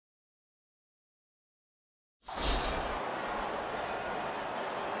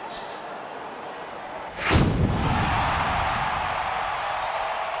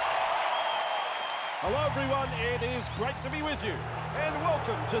everyone, it is great to be with you. And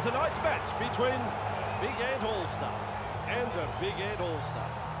welcome to tonight's match between Big Ant All-Stars and the Big Ant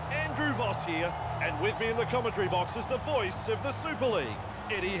All-Stars. Andrew Voss here, and with me in the commentary box is the voice of the Super League,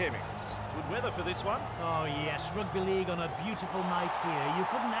 Eddie Hemmings. Good weather for this one. Oh yes, rugby league on a beautiful night here. You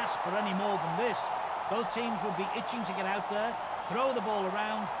couldn't ask for any more than this. Both teams would be itching to get out there, throw the ball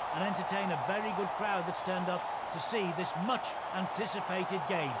around and entertain a very good crowd that's turned up to see this much anticipated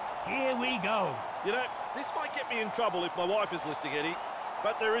game. Here we go. You know, this might get me in trouble if my wife is listening, Eddie,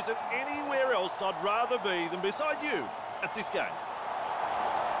 but there isn't anywhere else I'd rather be than beside you at this game.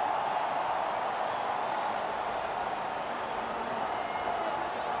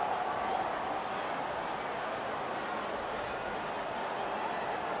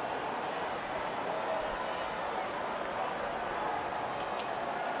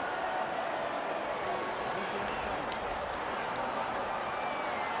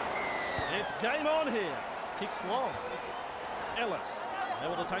 It's game on here. Kicks long. Ellis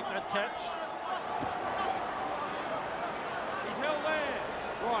able to take that catch. He's held there.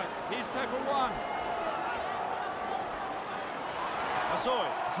 Right, here's tackle one. Assoy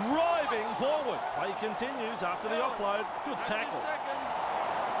driving forward. Play continues after the offload. Good tackle.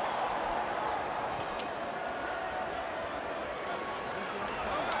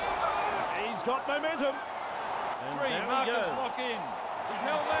 He's got momentum. And Three, down he Marcus goes. lock in. He's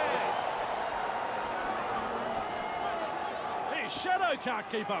held there. Shadow can't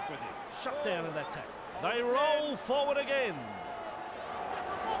keep up with him. Shut down in that tackle. They roll forward again.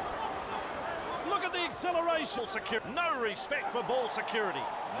 Look at the acceleration. No respect for ball security.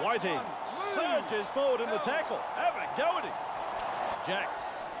 Whiting surges forward in the tackle. Have a go at him.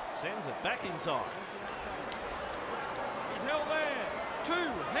 Jacks sends it back inside. He's held there. 2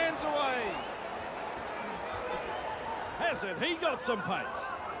 hands away. Has it? He got some pace.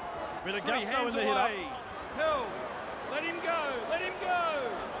 Bit of 3 gusto hands in the hit away. up. Held. Let him go. Let him go.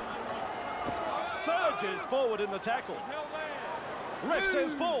 Surges forward in the tackle. He's held there. Ref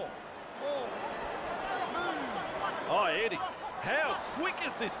says 4. Move. Oh, Eddie, how quick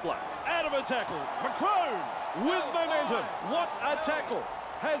is this bloke? Out of a tackle. McCrone with momentum. What a tackle.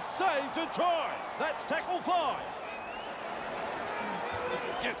 Has saved a try. That's tackle 5.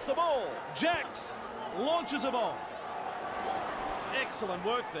 Gets the ball. Jacks launches a ball. Excellent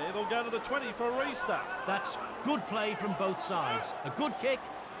work there. They'll go to the 20 for a restart. That's good play from both sides. A good kick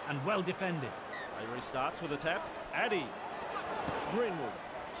and well defended. They restarts with a tap. Addy. Greenwood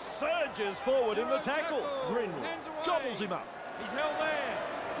surges forward in the tackle. Greenwood gobbles him up. He's held there.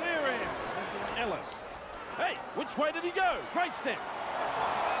 Clear him. Ellis. Hey, which way did he go? Great step.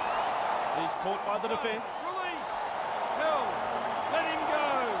 He's caught by the defence. Release. Held. Let him go.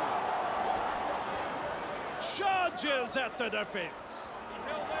 Charges at the defence. He's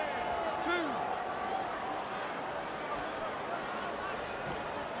held there. 2.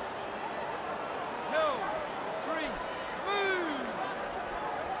 Held. 3. Move.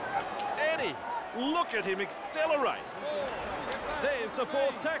 Eddie, look at him accelerate. 4. There's the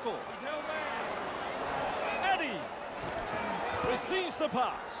 4th tackle. He's held there. Eddie receives the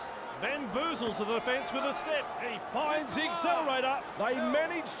pass. Bamboozles the defence with a step. He finds the accelerator. They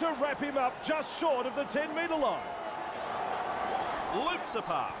manage to wrap him up just short of the 10-metre line. Loops a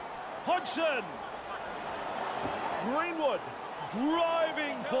pass. Hodgson. Greenwood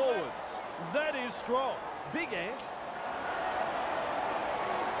driving forwards. That is strong. Big Ant.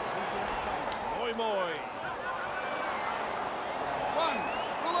 Moi moi. 1.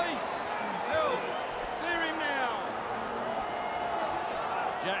 Release. Held. Clear him now.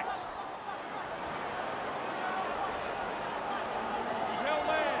 Jacks. He's held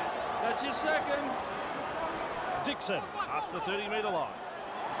there. That's your second. Dixon past the 30-metre line.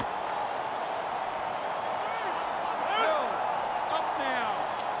 Held. Up now.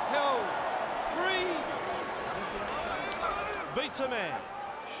 Held. 3. Beats a man.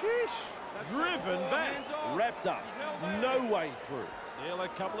 Sheesh. Driven back. Wrapped up. No way through. Still a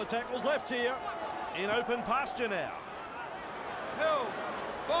couple of tackles left here. In open pasture now. Held.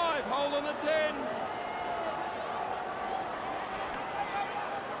 5. Hole on the 10.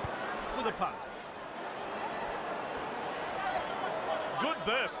 With a punt. Good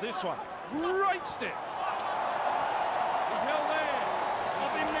burst, this one. Great step. He's held there.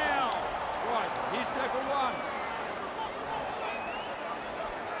 Up him now. Right. Here's tackle 1.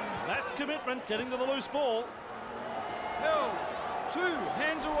 That's commitment, getting to the loose ball. Held. 2.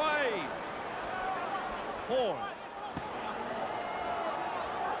 Hands away. Horn.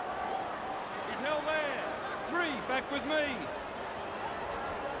 He's held there. 3. Back with me.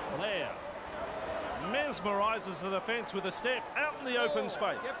 Blair. Mesmerises the defence with a step out in the open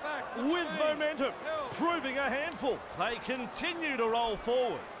space. Get back. With momentum, Help. proving a handful. They continue to roll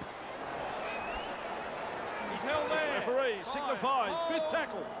forward. He's held there. Referee signifies fifth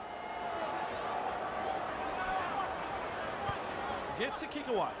tackle. Gets a kick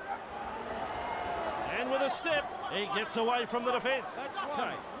away. And with a step, he gets away from the defence. That's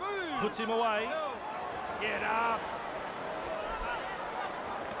one. Move. Puts him away. Help. Get up.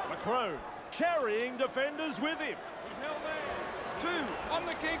 McCrone carrying defenders with him. He's held there. 2 on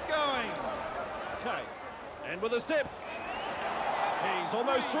the keep going. Okay. And with a step, he's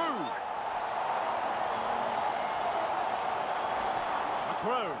almost through.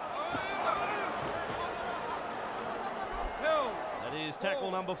 McCrone. Held. That is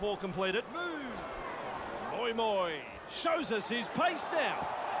tackle number 4 completed. Move. Moy shows us his pace now.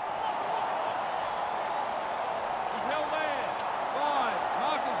 He's held there. 5.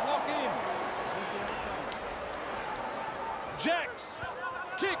 Markers lock in. Jacks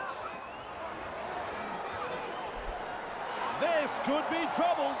kicks. This could be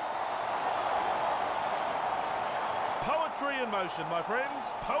trouble. Poetry in motion, my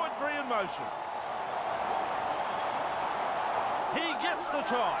friends. Poetry in motion. He gets the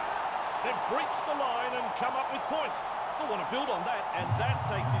try. They've breached the line and come up with points. They'll want to build on that, and that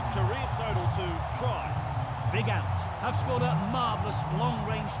takes his career total to tries. Big Ant have scored a marvellous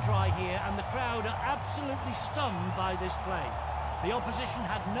long-range try here, and the crowd are absolutely stunned by this play. The opposition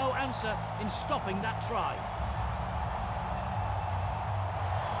had no answer in stopping that try.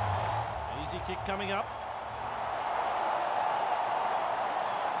 Easy kick coming up.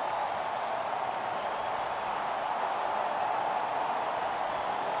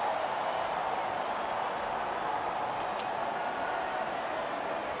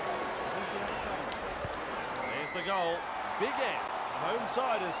 There's the goal. Big Ant. Home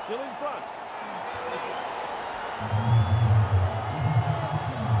side is still in front.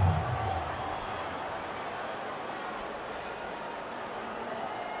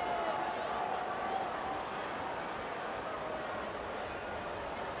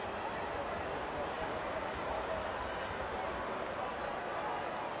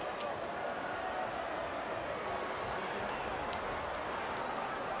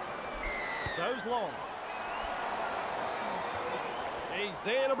 Goes long. He's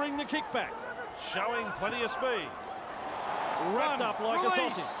there to bring the kick back, showing plenty of speed. Wrapped up like a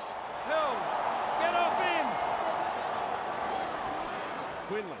sausage. Held. Get off in.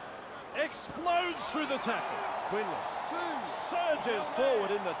 Quinlan explodes through the tackle. Quinlan 2. surges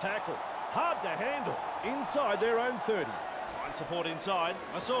forward in the tackle. Hard to handle inside their own 30. Line support inside.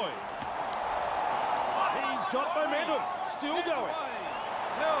 Masoi. He's got momentum. Still Gets going. away.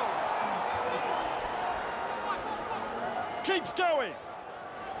 Held. Keeps going.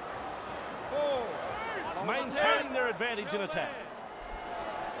 4. Maintaining their advantage in attack.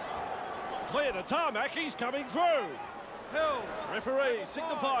 Clear to tarmac. He's coming through. Held. Referee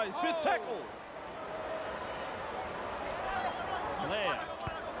signifies fifth tackle. Blair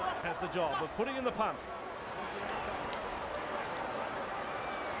has the job of putting in the punt.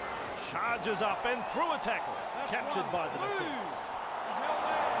 Charges up and through a tackle. That's Captured one. by the Move. defence. He's held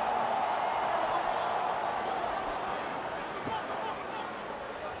there.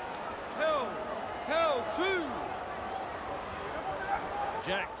 Held. Held. 2.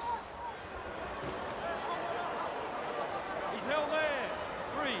 Jacks. He's held there.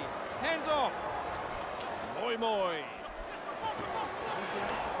 3. Hands off. Moy.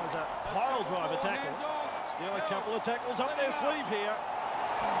 There's a pile driver tackle. Hands off. Still a Held. couple of tackles up their sleeve here.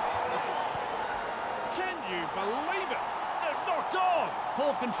 Can you believe it? They're knocked on.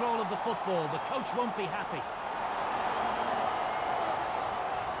 Poor control of the football. The coach won't be happy.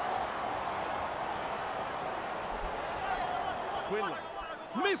 Quinlan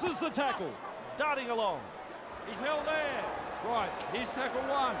misses the tackle. Darting along. He's held there. Right, here's tackle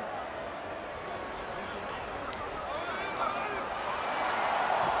 1.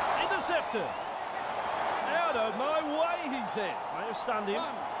 Intercepted. Out of my way, he said. May have stunned him. 1.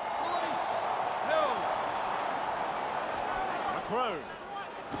 Police. Held. McCrone.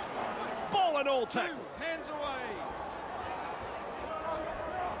 Ball and all 2. tackle. Hands away.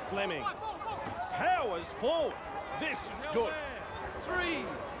 Fleming. Powers forward. This He's is held good. there. 3.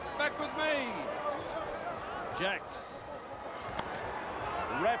 Back with me. Jacks.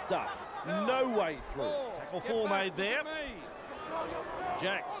 Wrapped up. No way through. 4. Tackle Get 4 back made there. with me.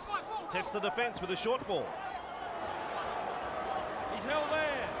 Jacks. Tests the defence with a short ball. He's held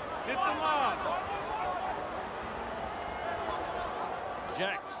there. 5th and last.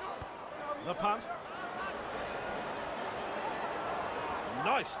 Jacks. The punt.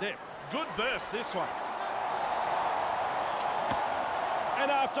 Nice step. Good burst, this one. And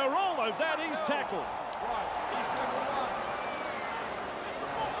after all of that, he's tackled. Right, he's tackled one.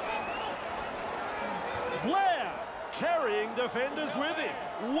 Blair carrying defenders with him.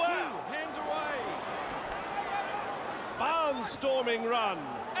 Wow. Hands away. Barnstorming run.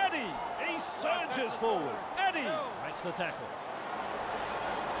 Addy, he surges forward. Addy makes the tackle.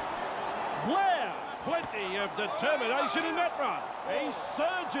 Blair, plenty of determination in that run. He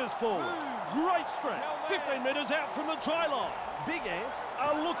surges forward. Great strength. 15 metres out from the try line. Big Ant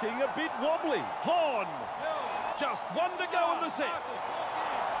are looking a bit wobbly. Horn. Just one to go in the set.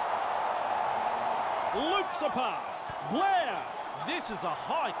 Loops a pass. Blair. This is a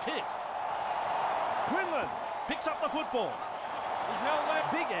high kick. Quinlan picks up the football. He's held there.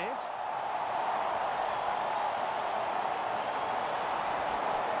 Big Ant.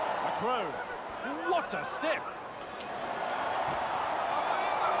 McCrone. What a step.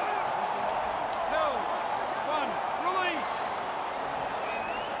 Held. One. Release.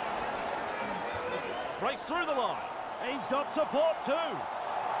 Breaks through the line. He's got support too.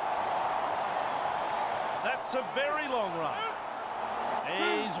 That's a very long run.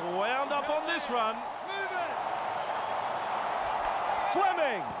 He's wound up on this run. Move it.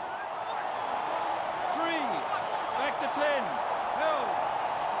 Fleming. 3. Back to 10. Held.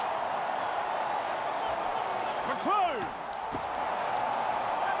 McCrone.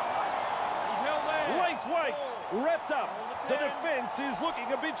 He's held there. Wait. Wrapped up. The defence is looking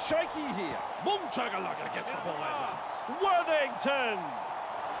a bit shaky here. Boom Chuggalugga gets the ball out. Worthington.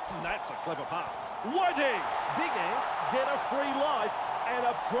 That's a clever pass. Whiting. Big Ant get a free life and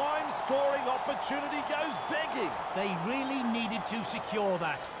a prime scoring opportunity goes begging. They really needed to secure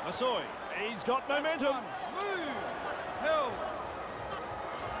that. Masoi. He's got momentum. Move. Held.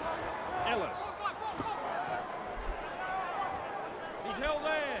 Ellis. He's held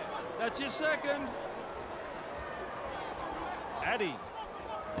there. That's your second. Addy.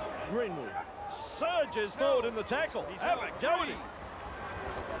 Greenwood surges forward in the tackle. Have a go.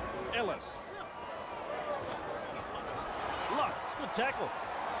 Ellis. Look, good tackle.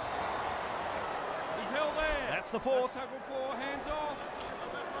 He's held there. That's the fourth. That's tackle 4. Hands off.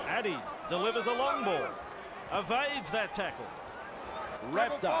 Addy delivers a long ball. Evades that tackle.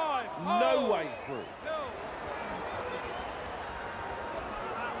 Wrapped up. Five. No Oh. way through. Held.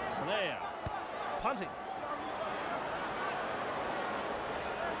 There. Punting.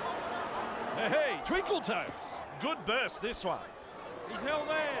 Hey, Twinkle Toes. Good burst, this one. He's held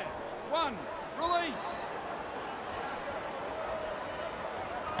there. 1. Release.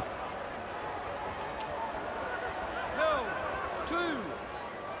 Held. 2.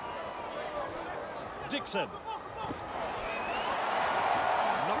 Dixon.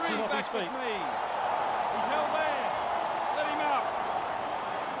 Knocks 3. him off his Back with feet. me. He's held there. Let him up.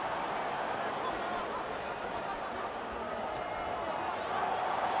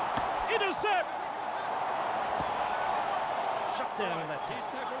 Intercept. Shut down in that He's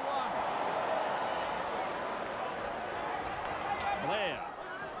tackle. tackle 1. Blair.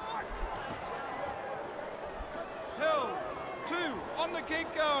 Held. 2. On the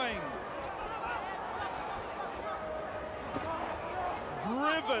keep going.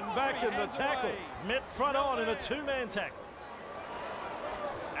 Driven back in the Hands tackle. away. Met front on in a two-man tackle.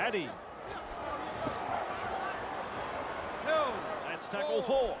 Addy. Held. That's tackle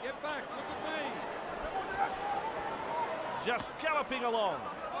 4. Get back. Look at me. Just galloping along.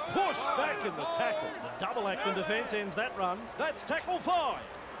 Pushed back in the tackle. The double act in defence ends that run. That's tackle 5.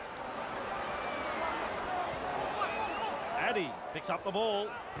 Addy picks up the ball.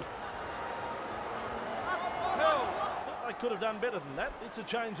 Held. Thought they could have done better than that. It's a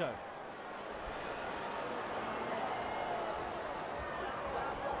changeover.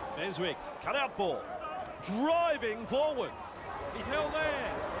 Beswick, cut out ball. Driving forward. He's held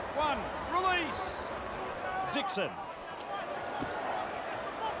there. 1. Release. Dixon.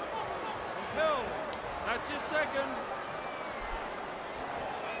 Held. That's your second.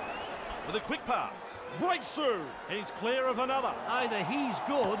 With a quick pass. Breaks through. He's clear of another. Either he's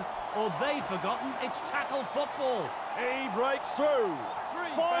good or they've forgotten it's tackle football. He breaks through. 3.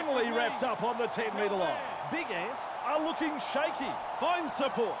 Finally Back with wrapped me. up on the 10-metre line. Big Ant are looking shaky. Finds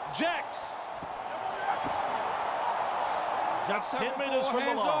support. Jacks. Just 10 metres from the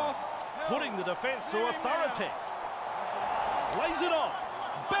Hands line. off. Putting the defence through a thorough test. Lays it off.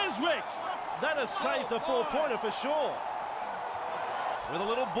 Beswick. That has saved the 4-pointer for sure. With a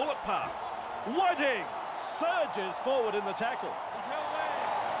little bullet pass. Whiting surges forward in the tackle. He's held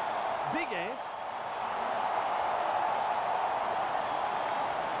there. Big Ant.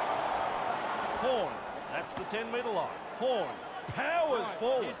 Horn. That's the 10-metre line. Horn Powers Right,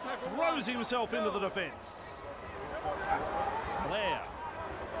 forward, he's tackled throws one. himself into Go. the defence. Blair.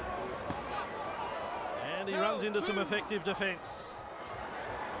 And he runs into some effective defence.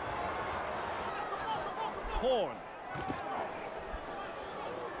 Horn.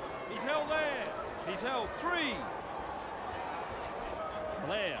 He's held there. He's held 3.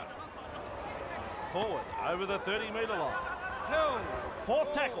 Blair. Forward, over the 30-metre line. Held.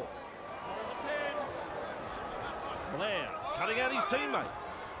 Fourth tackle. Hold the 10. Blair, cutting out his teammates.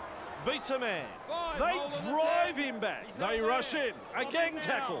 Beats a man. Five, They hold on the drive 10. him back. He's They held rush there. in. A Hold gang him now.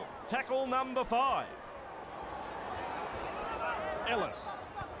 tackle. Tackle number 5. Ellis.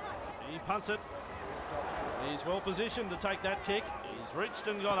 He punts it. He's well positioned to take that kick. He's reached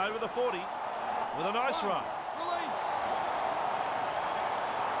and got over the 40 with a nice run. Release.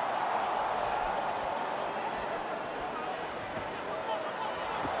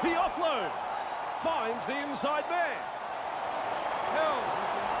 He offloads. Finds the inside man. Held.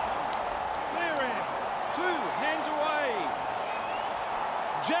 Clear him. 2 hands away.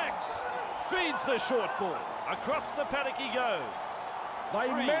 Jacks feeds the short ball. Across the paddock he goes. They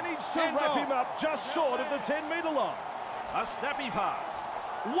 3 manage to hands wrap off. him up just short of the 10-metre line. A snappy pass.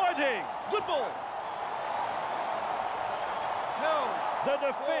 Whiting. Good ball. Held. The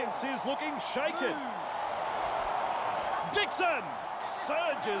defence is looking shaken. Move. Dixon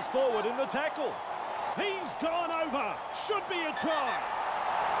surges forward in the tackle. He's gone over. Should be a try.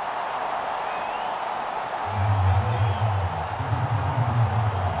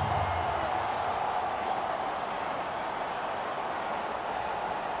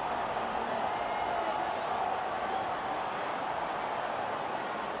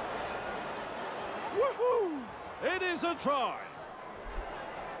 Woohoo! It is a try.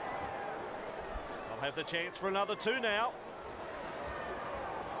 They'll have the chance for another 2 now.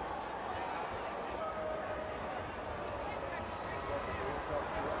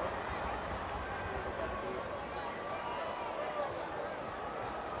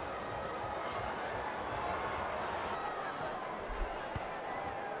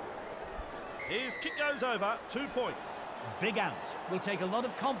 His kick goes over, 2 points. Big Ant will take a lot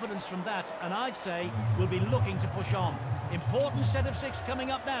of confidence from that, and I'd say we'll be looking to push on. Important set of 6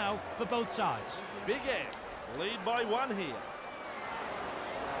 coming up now for both sides. Big Ant lead by 1 here.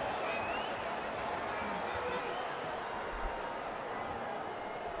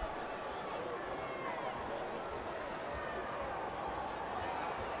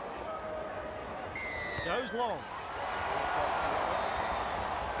 Goes long.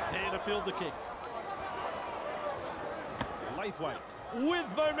 There to field the kick. Lathwaite with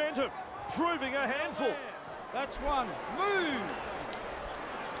momentum, proving a handful. There. That's 1. Move.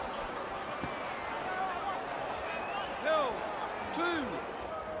 Held. 2.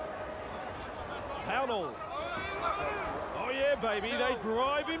 Pownall. Oh yeah, baby, they Held.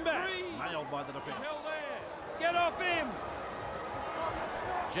 drive him back. 3. Nailed by the defence. He's held there. Get off him.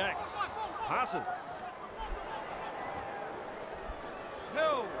 Jacks passes.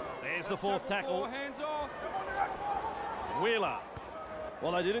 Held. There's the That's 4th tackle. 4 hands off. Wheeler.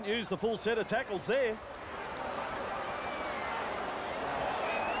 Well, they didn't use the full set of tackles there.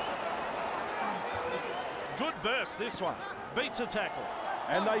 Good burst, this one. Beats a tackle.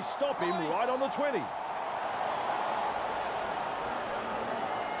 And they stop him right on the 20.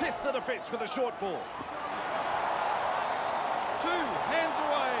 Tests the defence with a short ball. 2 hands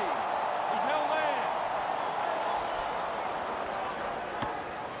away. He's held there.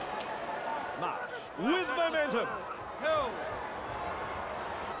 Marsh with momentum. Held.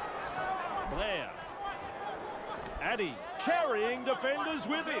 Blair. Addy carrying defenders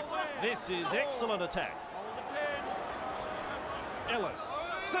with him. This is excellent attack. Hold the 10. Ellis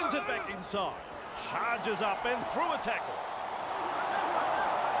sends it back inside. Charges up and through a tackle.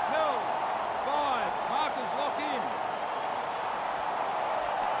 Held. 5. Markers lock in.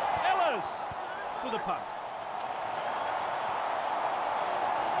 Ellis with a punt.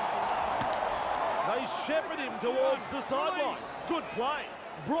 They shepherd him towards the sideline. Good play.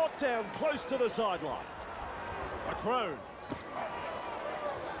 Brought down close to the sideline. A crone.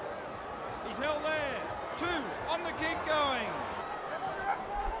 He's held there. 2 on the kick going.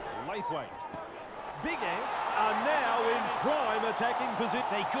 Lathwaite. Big Ant are now in prime attacking position.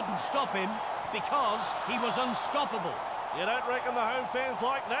 They couldn't stop him because he was unstoppable. You don't reckon the home fans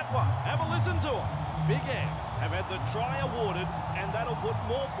like that one? Have a listen to them. Big Ant have had the try awarded, and that'll put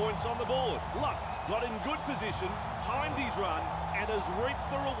more points on the board. Luck got in good position, timed his run, and has reaped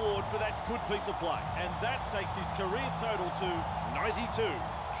the reward for that good piece of play. And that takes his career total to 92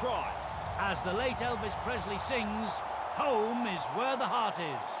 tries. As the late Elvis Presley sings, home is where the heart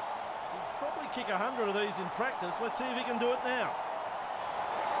is. probably kick 100 of these in practice. Let's see if he can do it now.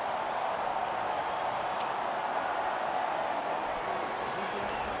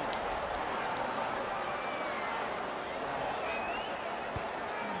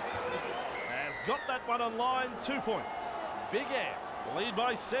 Has got that one on line, 2 points. Big Ant, lead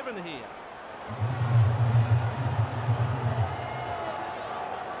by 7 here.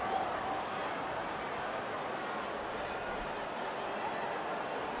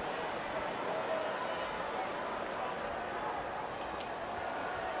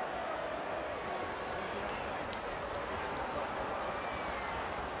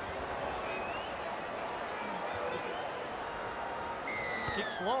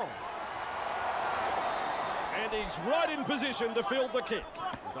 Kicks long. And he's right in position to field the kick.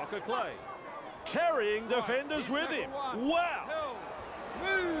 Krewe carrying defenders with him. Wow.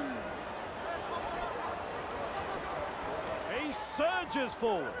 Move. He surges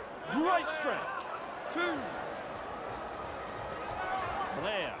forward. Great strength. 2.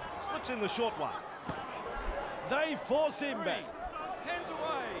 Blair slips in the short one. They force him 3. back. Hands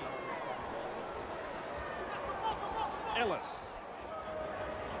away. Ellis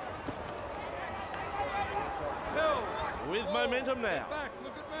Hill. with Ball. momentum now. Get back.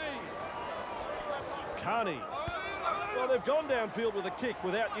 Look at me. Carney. Well, they've gone downfield with a kick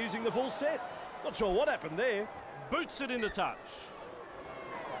without using the full set. Not sure what happened there. Boots it into touch.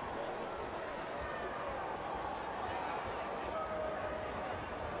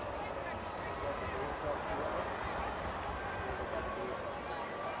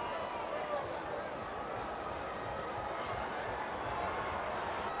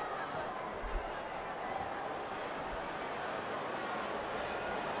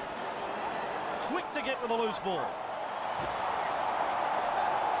 Quick to get with a loose ball.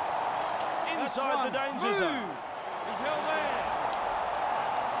 Inside the danger zone. He's held there.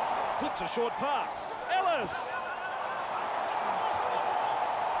 Flips a short pass. Ellis.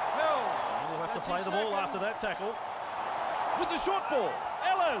 Hill. We'll have to That's play his the ball second. after that tackle. With the short ball.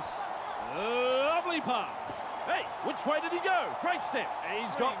 Ellis. Lovely pass. Hey, which way did he go? Great step.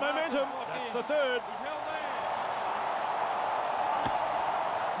 He's got momentum. That's the third. He's held there.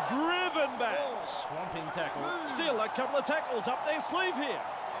 Driven back. Swamping tackle. Still a couple of tackles up their sleeve here.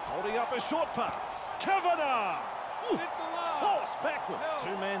 Holding up a short pass. Kavanagh. Hit the last. Force backwards.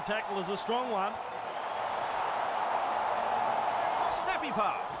 Held. Two-man tackle is a strong one. Snappy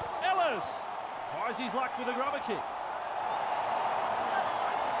pass. Ellis. Tries his luck with a grubber kick.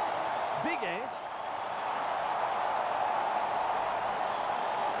 Big Ant.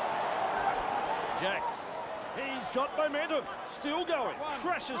 Jacks. He's got momentum. Still going.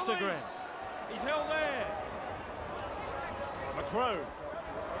 Crashes to ground. He's held there. McCrone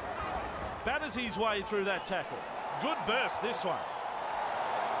batters his way through that tackle. Good burst this one.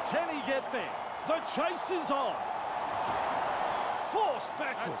 Can he get there? The chase is on. Forced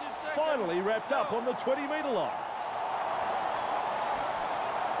backwards. That's his second. Finally wrapped up on the 20-metre line.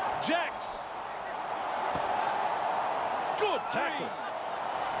 Jacks. Good tackle.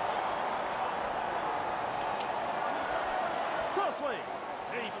 Crossley.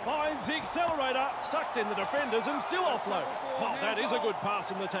 He finds the accelerator, sucked in the defenders and still offload. Oh, that is a good pass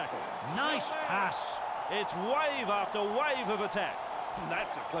in the tackle. Nice pass. It's wave after wave of attack.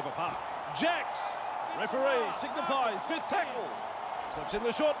 That's a clever pass. Jacks. Referee signifies 5th tackle. Slips in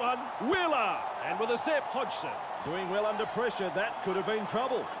the short one. Wheeler. And with a step, Hodgson. Doing well under pressure. That could have been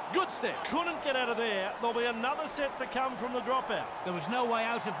trouble. Good step. Couldn't get out of there. There'll be another set to come from the dropout. There was no way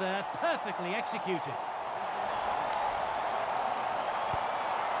out of there. Perfectly executed.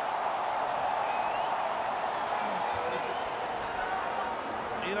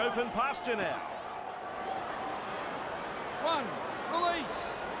 In open pasture now. 1.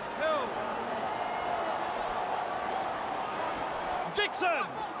 Release. Hill. Dixon.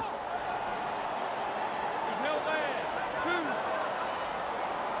 He's held there.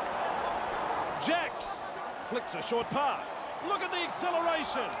 2. Jacks. Flicks a short pass. Look at the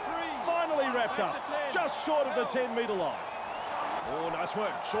acceleration. 3. Finally wrapped Back up. to 10. Just short of the Hill. 10-metre line. Oh, nice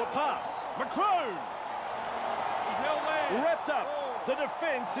work. Short pass. McCrone. He's held there. Wrapped up. 4. The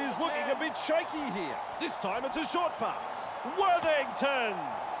defence is looking a bit shaky here. This time it's a short pass. Worthington.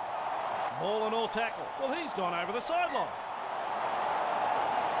 Ball and all tackle. Well, he's gone over the sideline.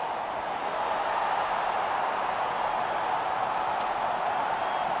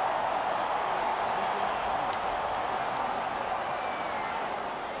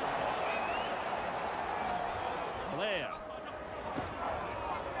 Blair.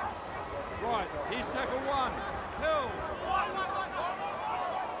 Right. He's tackle 1. Hill.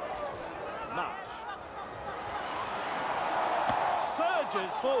 Marsh.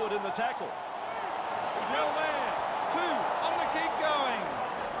 surges forward in the tackle. He's held there. 2 on the keep going.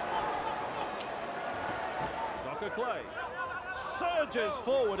 Docker Clay surges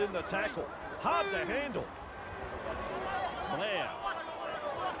forward in the tackle. Hard to handle. Blair.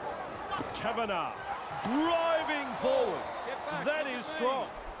 Kavanagh driving forwards. That is strong.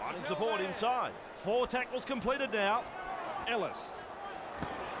 Finding support inside. 4 tackles completed now. Ellis.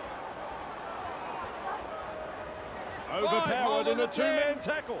 Overpowered in a 2-man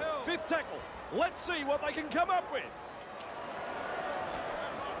tackle. 5th tackle. Let's see what they can come up with.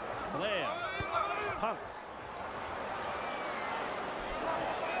 Blair. Punts.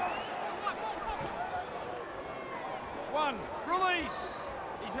 One. Release.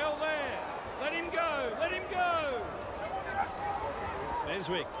 He's held there. Let him go. Let him go.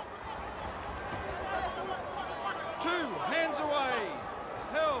 Beswick. 2. Hands away.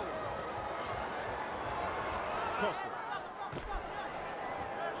 Held. Crossley.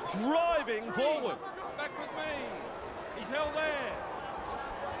 Driving 3. forward. Back with me. He's held there.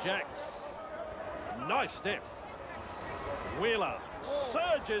 Jacks. Nice step. Wheeler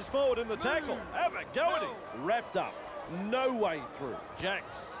surges forward in the tackle. Have a go at him. Wrapped up. No way through.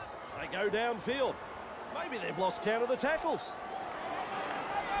 Jacks. They go downfield. Maybe they've lost count of the tackles.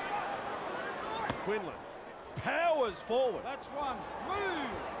 Quinlan powers forward. That's 1. Move.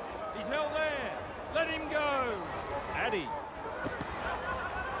 He's held there. Let him go. Addy.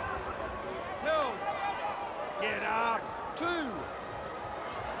 Held. Get up. 2.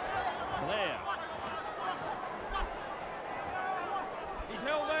 Blair. He's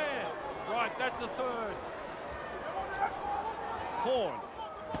held there. Right, that's the 3rd. Horn.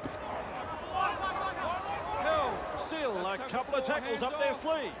 Held. Still a That's couple of tackles hands up their off.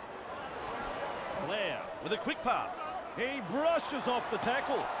 sleeve. Blair with a quick pass. He brushes off the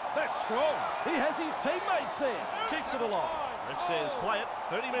tackle. That's strong. He has his teammates there. Keeps it alive. Ref says play it.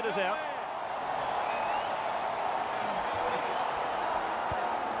 30 metres out.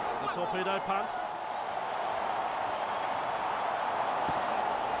 The torpedo punt.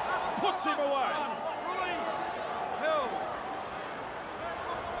 Puts him away. 1. Release. Held.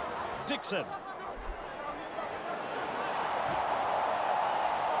 Dixon.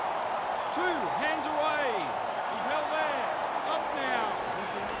 2. Hands away. He's held there. Up now.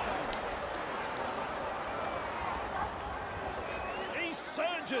 He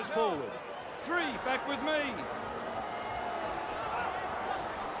surges forward. 3. Back with me.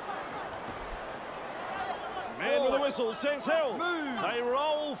 Man with a whistle says held. Move. They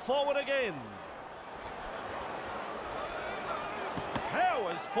roll forward again.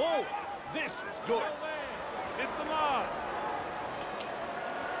 Powers forward. This is good. Held there. 5th and last.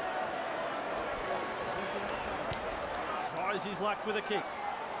 Tries his luck with a kick.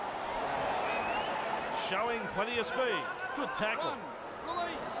 Showing plenty of speed. Good tackle. 1.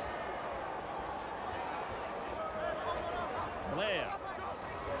 Release. Blair.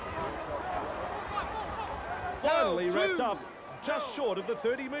 Finally Held. wrapped 2. up just short of the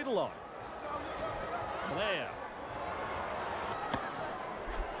 30-metre line. Blair.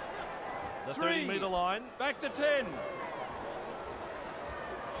 The 3. 30-metre line. Back to 10.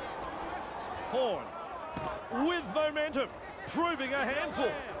 Horn. With momentum. Proving a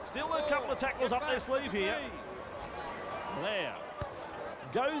handful. Still a couple of tackles up their sleeve here. Blair.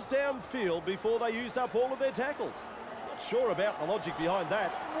 Goes downfield before they used up all of their tackles. Not sure about the logic behind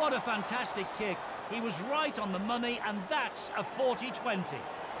that. What a fantastic kick. He was right on the money, and that's a 40-20.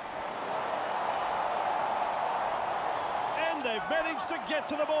 And they've managed to get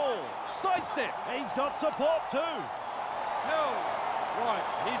to the ball. Sidestep. He's got support too. Held. Right,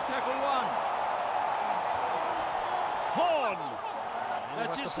 he's tackle 1. Horn.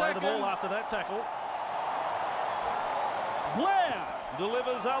 That's He'll his have to play the second. ball after that tackle. Blair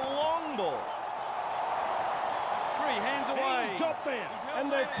delivers a long ball. 3. Hands away. He's got there, He's held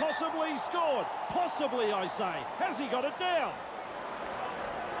and they've there. possibly scored. Possibly, I say. Has he got it down?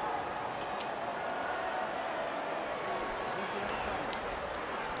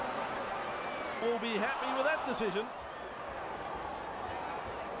 We'll be happy with that decision.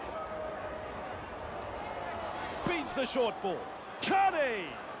 Feeds the short ball. Cuddy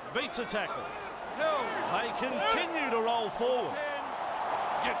beats a tackle. Held. They continue to roll forward.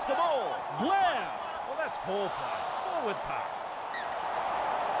 10. Gets the ball. Blair. Well, that's poor play. Forward pass.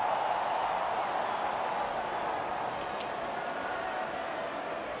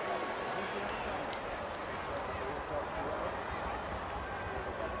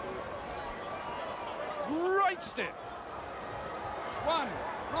 Great step. 1.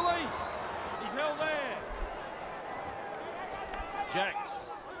 Release. He's held there.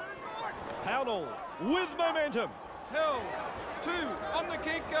 Jacks. Pownell with momentum. Held. 2 on the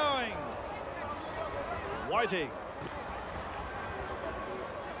keep going. Whiting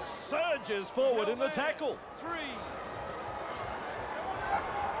surges forward in the tackle. 3.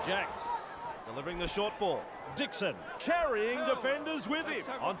 Jacks delivering the short ball. Dixon carrying defenders with him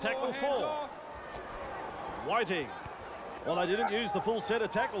on tackle 4. Whiting. Well, they didn't use the full set of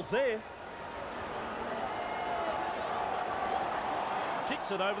tackles there.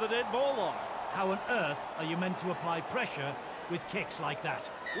 Kicks it over the dead ball line. How on earth are you meant to apply pressure with kicks like that?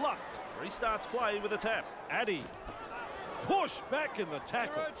 Luck restarts play with a tap. Addy push back in the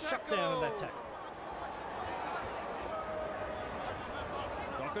tackle. Shut down in that tackle.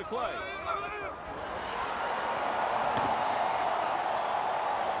 Docker Clay.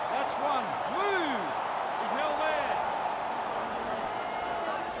 That's 1. Move. He's held there.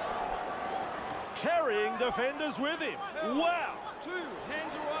 Carrying defenders with him. Wow. 2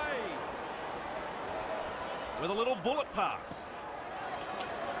 hands away. With a little bullet pass.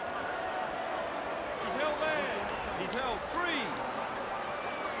 He's held there. He's held. 3.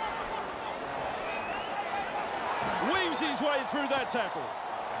 Weaves his way through that tackle.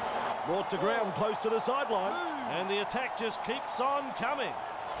 Brought to ground close to the sideline. And the attack just keeps on coming.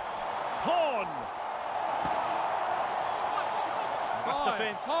 Horn. Nice 5.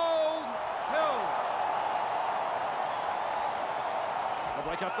 defence. Hold. Held. They'll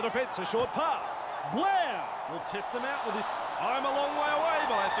break up the defence. A short pass. Blair will test them out with this. I'm a long way away,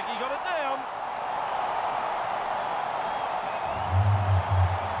 but I think he got it down.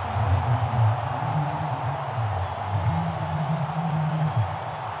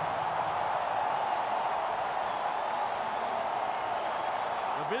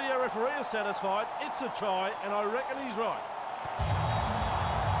 The video referee is satisfied. It's a try, and I reckon he's right.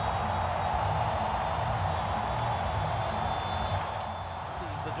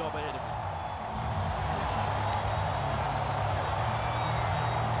 Studies the job ahead of him.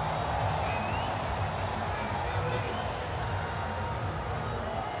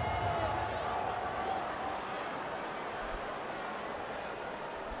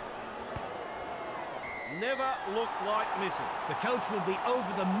 Never looked like missing. The coach will be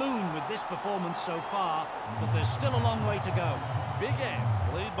over the moon with this performance so far, but there's still a long way to go. Big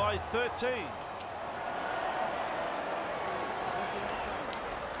Ant lead by 13.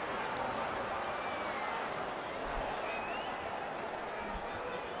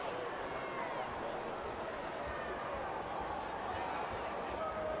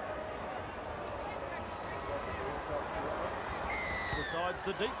 Decides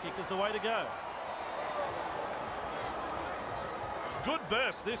the deep kick is the way to go. Good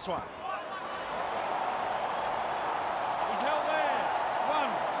burst, this one. He's held there. 1.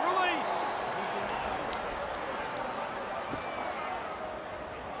 Release.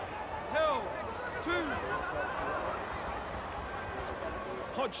 Held. 2.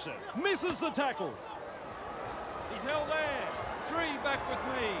 Hodgson misses the tackle. He's held there. 3 back with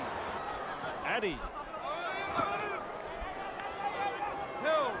me. Addy,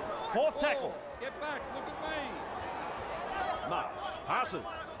 Held. 4th 4. tackle. Get back. Look at me. Marsh passes,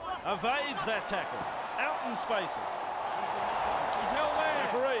 evades that tackle, out in spaces. He's held there.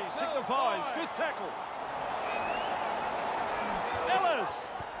 Referee Held. signifies 5. 5th tackle.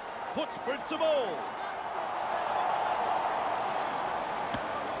 Ellis puts boot to ball.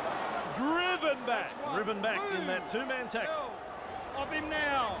 Driven back, That's 1. driven back Move. in that 2-man tackle. Held. Off him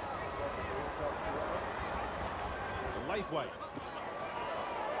now. Lathwaite.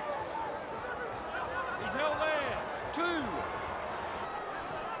 He's held there. 2.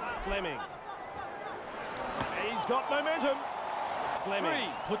 Fleming. He's got momentum. Fleming 3.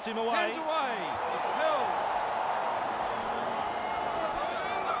 puts him away. Hands away. Held.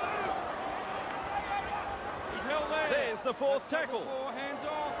 He's held there. There's the 4th That's tackle. 4. Hands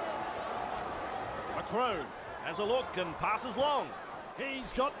off. McCrone has a look and passes long.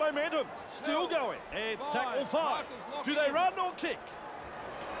 He's got momentum. Still going. It's 5. tackle 5. Marcus, lock Do they in. run or kick?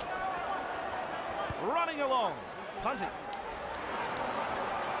 Running along. Punting.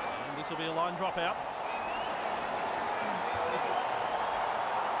 And this will be a line drop out.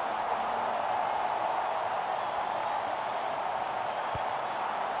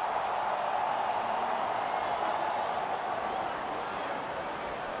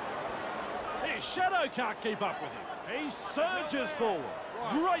 His shadow can't keep up with him. He surges forward.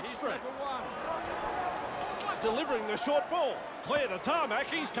 Great He's strength. tackle 1. Delivering the short ball. Clear the tarmac.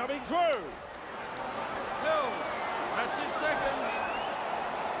 He's coming through. Held. That's his 2nd.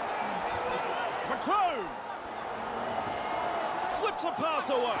 McCrone slips a pass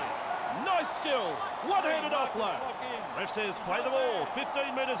away. Nice skill. One-handed Marcus, offload. lock in. Ref says play the ball.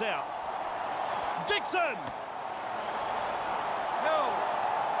 15 metres out. Dixon.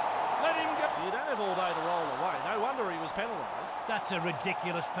 all day to roll away. No wonder he was penalised. That's a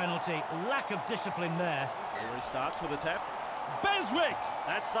ridiculous penalty. Lack of discipline there. Here he starts with a tap. Beswick!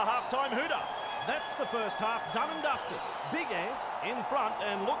 That's the half-time hooter. That's the first half done and dusted. Big Ant in front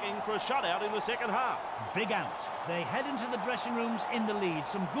and looking for a shutout in the second half. Big Ant. They head into the dressing rooms in the lead.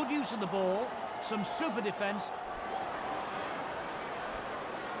 Some good use of the ball, some super defence.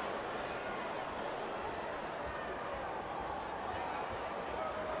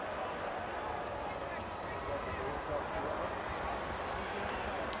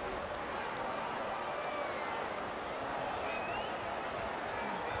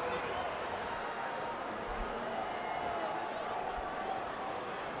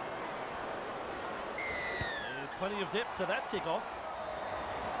 Plenty of depth to that kick-off.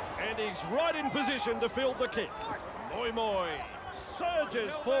 And he's right in position to field the kick. Moi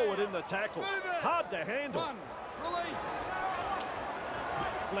surges forward in the tackle. Hard to handle. Release.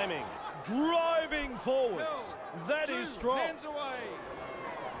 Fleming driving forwards. That is strong. Hands away.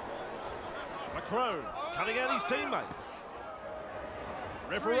 Macron cutting out his teammates.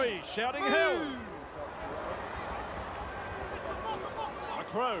 Referee shouting hell.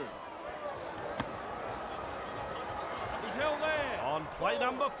 Macron. He's held there. On play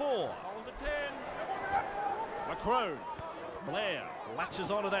number 4. Hold the 10. Macron. Blair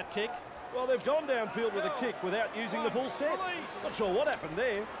latches onto that kick. Well, they've gone downfield with a kick without using the full set. Not sure what happened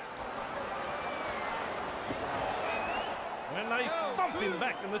there. When they thump him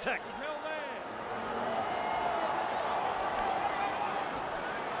back in the tackle. He's held there.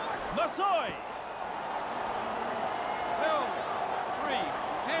 Masai. Held. 3.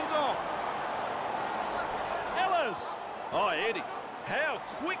 Hands off. Ellis. Oh, Eddie. How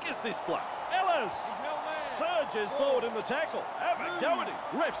quick is this bloke? Ellis surges forward in the tackle. Have a go at him.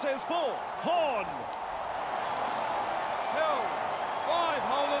 Ref says 4. Horn. Held. 5.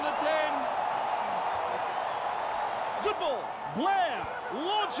 Holding the 10. Good ball. Blair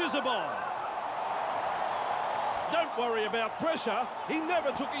launches a bomb. Don't worry about pressure. He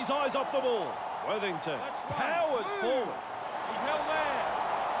never took his eyes off the ball. Worthington powers forward. He's held there.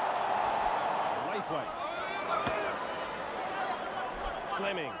 Laithwaite.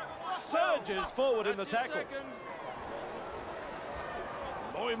 Fleming surges forward in the tackle.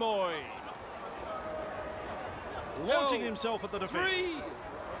 Moi. Launching himself at the defence. 3.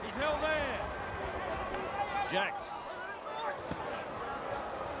 He's held there. Jacks.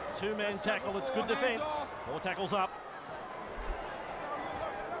 2-man tackle, it's good defence. 4 tackles up.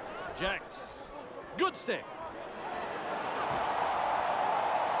 Jacks. Good step.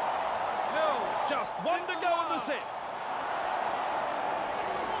 Held. Just 1 to go in the set.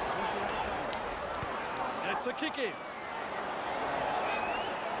 It's a kick in.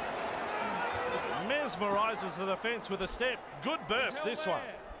 Mesmerises the defence with a step. Good burst this one.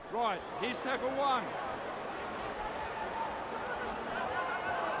 Right, here's tackle 1.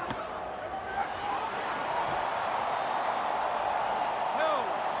 Held.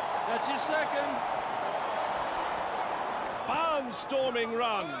 That's his second. Barnstorming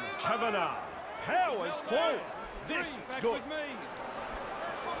run. Kavanagh powers forward. This is Back good. with me.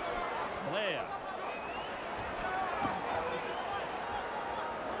 Blair.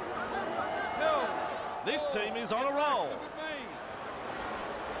 Held. This team is on a roll. Look at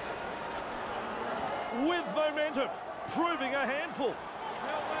me. With momentum. Proving a handful. He's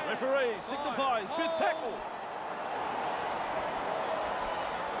held there. Referee signifies 5th tackle.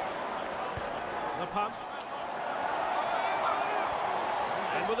 The punt.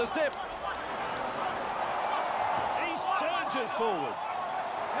 And with a step. He surges forward.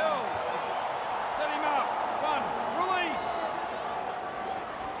 Held. Let him up. 1. Release.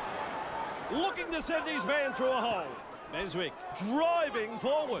 Looking to send his man through a hole. Beswick driving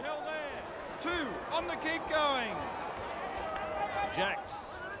forward. Held there. 2. On the keep going.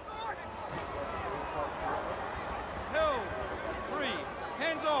 Jacks. Held. 3.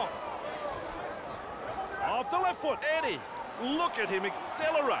 Hands off. Off the left foot. Eddie. Look at him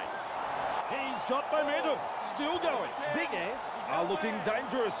accelerate. He's got momentum. Still going. Big Ant are looking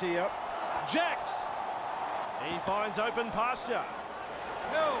dangerous here. Jacks. He finds open pasture.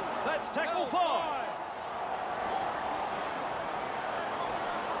 Held. That's tackle Held. 5.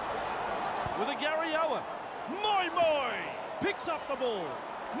 With a Gary Owen. Moi picks up the ball.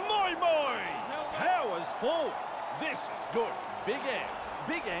 Moi powers forward. This is good. Big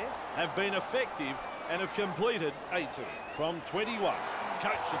Ant have been effective and have completed 80 from 21.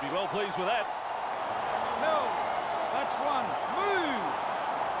 Coach should be well pleased with that. Held. That's 1. Move.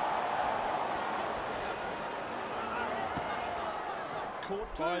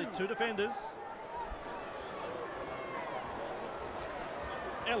 Caught by 2 defenders.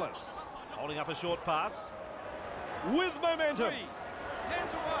 Ellis Holding up a short pass. With momentum. 3.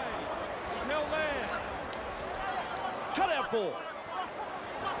 Hands away. He's held there. Cut out ball.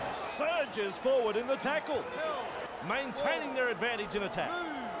 Surges forward in the tackle. Held. Maintaining their advantage in attack.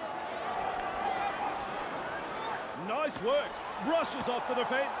 Move. Nice work. Brushes off the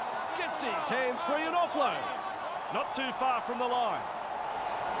defence. Gets his hands free and offloads. Not too far from the line.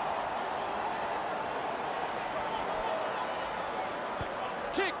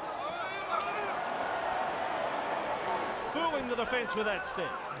 Kicks. Fooling the defence with that step.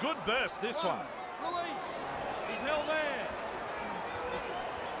 Good burst this one. Release. He's held there.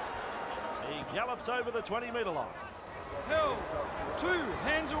 He gallops over the 20-metre line. Held. 2.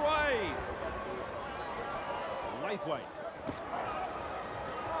 Hands away. Laithwaite.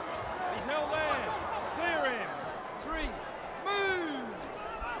 He's held there. Clear him. 3. Move.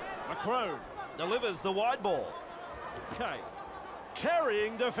 McCrone delivers the wide ball. Kay.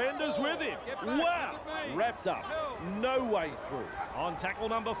 Carrying defenders with him. Get back, Wow. look at me. Wrapped up. Held. No way through. On tackle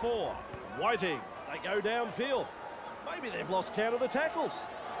number 4. Whiting. They go downfield. Maybe they've lost count of the tackles.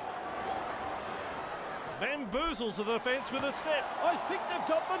 Bamboozles the defence with a step. I think they've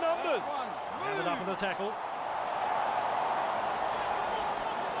got the numbers. Handed up in the tackle.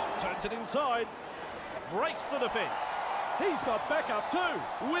 Turns it inside. Breaks the defence. He's got backup too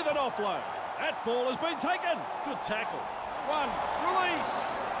with an offload. That ball has been taken. Good tackle. 1. Release.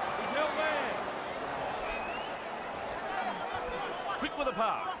 He's held there. Quick with a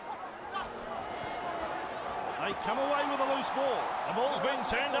pass. They come away with a loose ball. The ball's been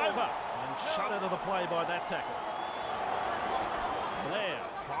turned over and shut out of the play by that tackle. Blair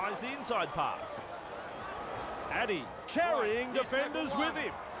tries the inside pass. Addy carrying defenders with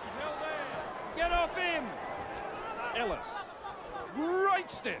him. He's held there. Get off him. Ellis. Great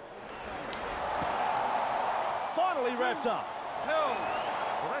step. Finally wrapped up. Held.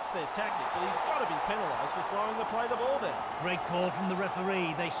 Well, that's their tactic, but he's got to be penalised for slowing the play the ball down. Great call from the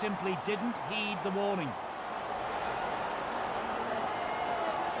referee. They simply didn't heed the warning.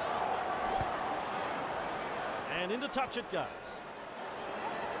 And into touch it goes.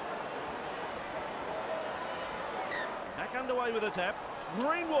 Back underway with a tap.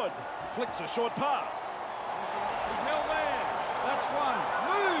 Greenwood flicks a short pass. He's held there. That's 1.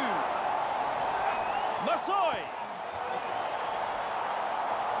 Move. Masai.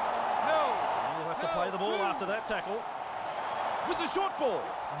 Held. And he'll have to play the ball 2. after that tackle. With the short ball.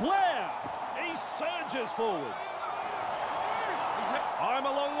 Blair. He surges forward. I'm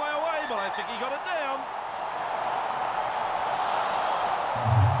a long way away, but I think he got it down.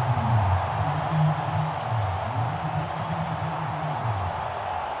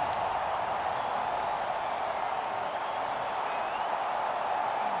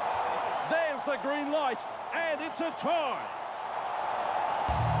 There's the green light, and it's a try.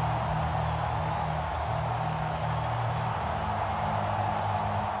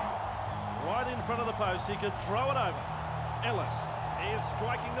 Right in front of the post, he could throw it over. Ellis is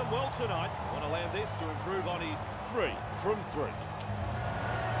striking them well tonight. Want to land this to improve on his 3 from 3.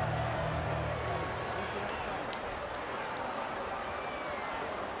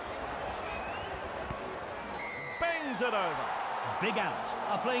 Bangs it over. Big Ant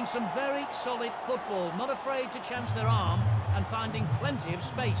are playing some very solid football, not afraid to chance their arm and finding plenty of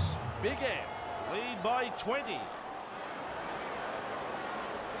space. Big Ant lead by 20.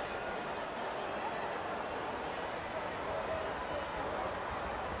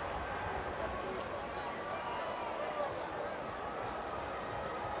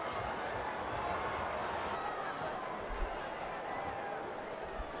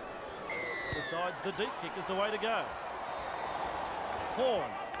 Decides the deep kick is the way to go. Horn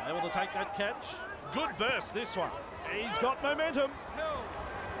able to take that catch. Good burst this one. He's got momentum. Held.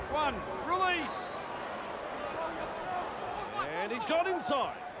 1. Release. And he's got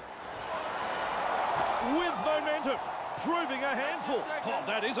inside. With momentum. Proving a handful. Oh,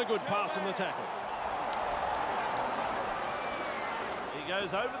 that is a good pass in the tackle. He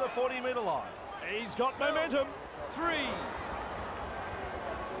goes over the 40-metre line. He's got momentum. 3.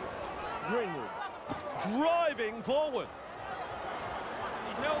 Greenwood driving forward.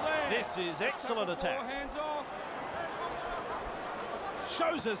 He's held there. This is excellent attack. Hands off.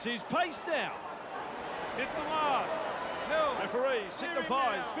 Shows us his pace now. Hit the last. Held. Referee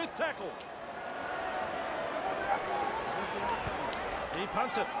signifies 5th tackle. He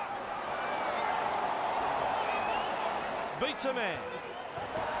punts it. Beats a man.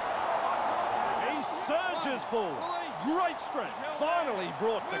 He surges forward. Great strength. Finally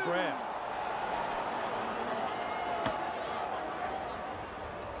brought to ground.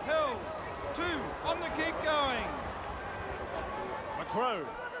 Held. 2. On the keep going. McCrone.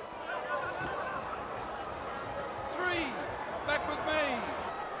 3. Back with me.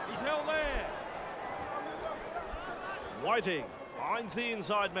 He's held there. Whiting finds the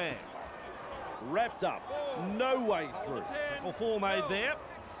inside man. Wrapped up. No way through. Tackle 4 made there.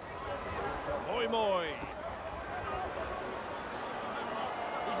 Moi.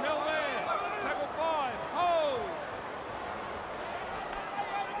 He's held there. Tackle 5. Hold.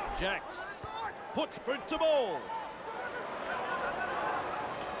 Jacks puts boot to ball.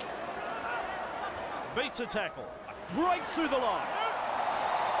 Beats a tackle. Breaks through the line.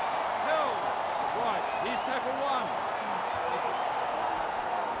 Held. Right, here's tackle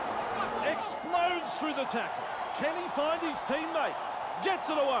 1. Explodes through the tackle. Can he find his teammates? Gets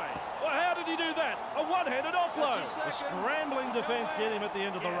it away. Well, how did he do that? A one-handed offload. A scrambling defence get him at the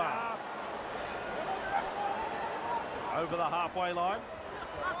end of the run. Over the halfway line.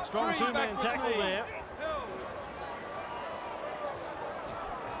 Strong two-man tackle there.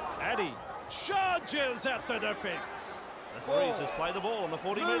 Addy charges at the defence. The Threes has played the ball on the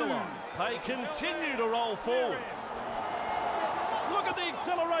 40-metre line. They continue to roll forward. Look at the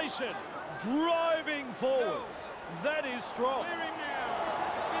acceleration. Driving forwards. That is strong. Clearing now.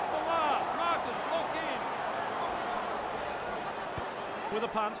 Get the last. Marcus, lock in. With a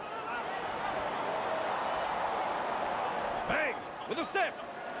punt. Bang! With a step.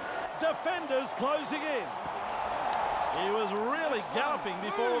 Defenders closing in. He was really galloping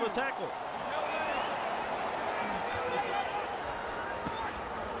before the tackle.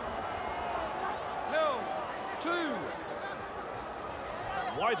 Held. 2.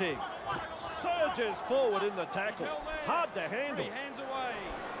 Whiting surges forward in the tackle. Hard to handle. 3 hands away.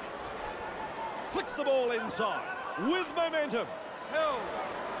 Flicks the ball inside with momentum. Held.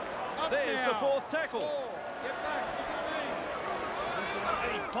 Up There's now. the 4th tackle. 4. Get back. Look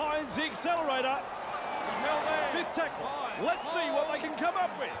at me. He finds the accelerator. He's held there. 5th tackle. 5. Let's see what they can come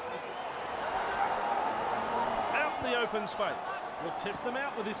up with. Out in the open space. We'll test them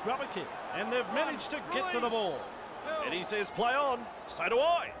out with this grubber kick. And they've managed to get to the ball. And he says, play on. So do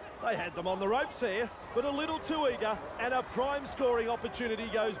I. They had them on the ropes there, but a little too eager, and a prime scoring opportunity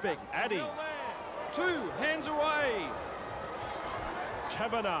goes big. Addy. 2 hands away.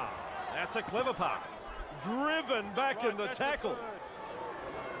 Kavanagh. That's a clever pass. Driven back in the tackle.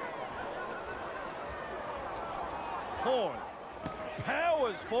 Horn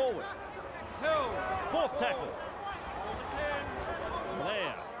powers forward. Held. 4th tackle. 10.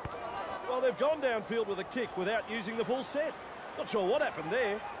 Blair. Well, they've gone downfield with a kick without using the full set. Not sure what happened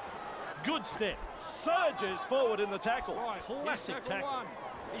there. Good step. Surges forward in the tackle. Right. Classic tackle. 1.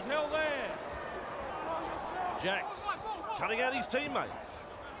 He's held there. Jacks cutting out his teammates.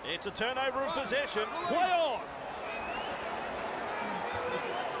 It's a turnover of possession. Play on.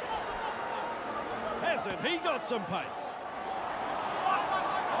 Hasn't he got some pace?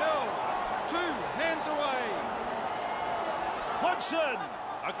 Held. 2 hands away. Hodgson.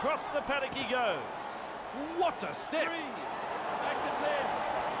 Across the paddock he goes. What a step. 3. Back to 10.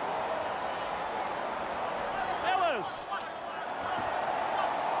 Ellis.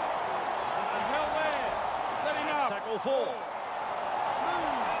 He's held there. Let him That's up. tackle 4.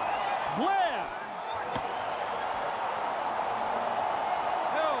 Move. Blair.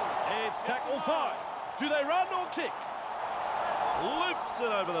 Held. It's tackle 5. Do they run or kick? Loops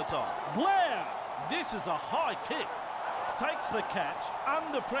it over the top. Blair. This is a high kick. Takes the catch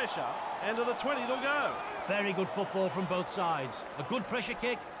under pressure, and to the 20 they'll go. Very good football from both sides. A good pressure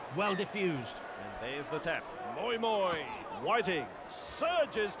kick, well diffused. And there's the tap. Moi. Whiting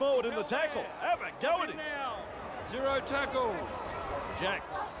surges forward in the tackle. Have a go at him. Now. 0 tackle.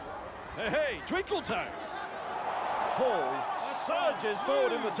 Jacks. Hey, Twinkle Toes. Paul surges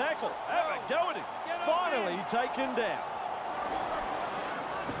forward in the tackle. Have a go at him. Finally taken down.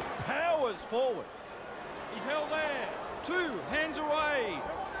 Powers forward. He's held there. 2 hands away.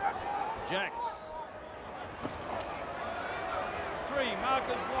 Jacks. 3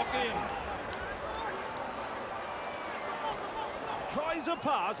 markers lock in. Tries a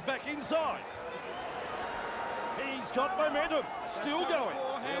pass back inside. He's got momentum. Still going.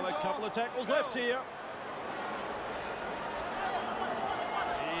 Still a couple of tackles left here.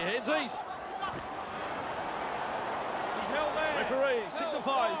 He heads east. He's held there. Referee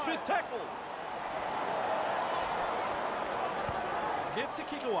signifies 5th tackle. Gets a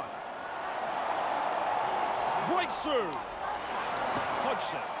kick away. Breaks through.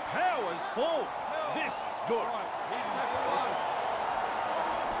 Hodgson powers forward. This is good. Right, here's tackle 1.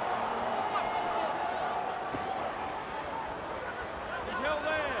 He's held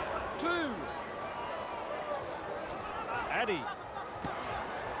there. 2. Addy.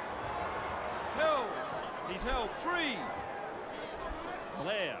 Held. He's held. 3.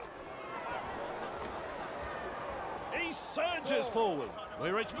 Blair. He surges forward. We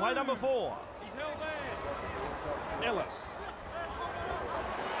reach play number 4. He's held there. Ellis.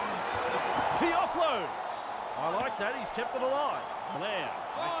 He offloads. I like that. He's kept it alive. Blair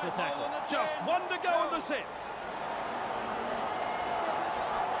makes the tackle. Just 1 to go in the set.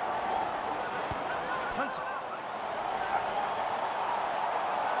 Hunter.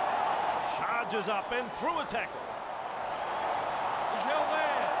 Charges up and through a tackle. He's held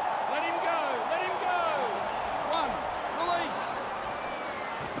there. Let him go. Let him go. 1. Release.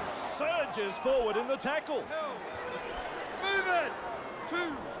 Surges forward in the tackle. Held. Move it. 2.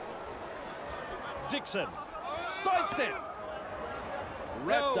 Dixon. Sidestep.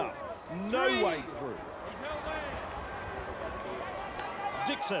 Wrapped up. No 3. way through. He's held there.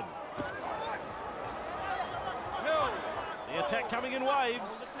 Dixon. Held. The attack coming in waves.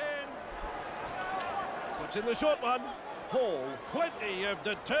 Number 10. Slips in the short one. Hall, plenty of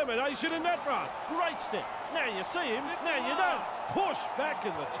determination in that run. Great step. Now you see him, now you don't. Push back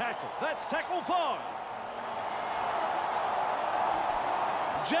in the tackle. That's tackle 5.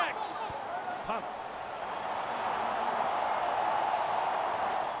 Jacks. Punts.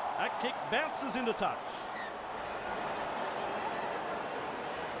 That kick bounces into touch.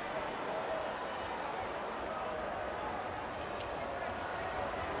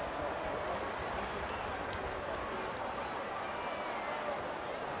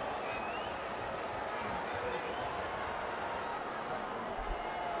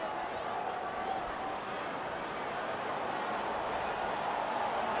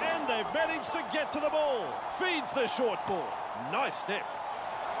 They've managed to get to the ball. Feeds the short ball. Nice step.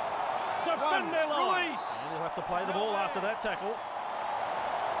 Defend their line. Release. And he'll have to play the ball after that tackle.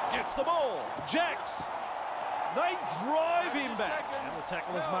 Gets the ball. Jacks. They drive him back. And the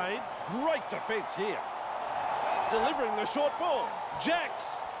tackle is made. Great defence here. Delivering the short ball.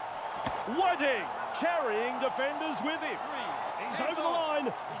 Jacks. Whiting. Carrying defenders with him. He's over the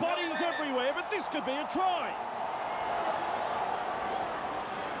line. Bodies everywhere, but this could be a try.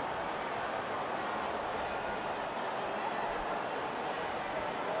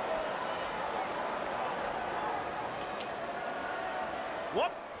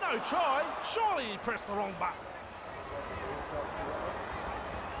 What? No try? Surely he pressed the wrong button.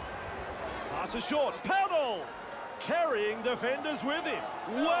 Pass is short. Powdell carrying defenders with him.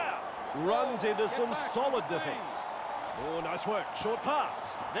 Wow. Runs into some solid defence. Oh, nice work. Short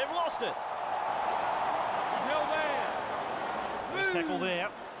pass. They've lost it. He's held there. Nice tackle there.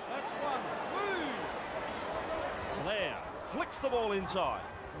 That's 1. Move. Blair flicks the ball inside.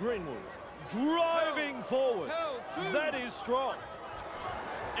 Greenwood driving forwards. That is strong.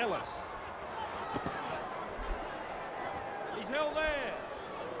 Ellis. He's held there.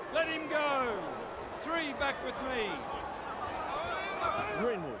 Let him go. 3 back with me.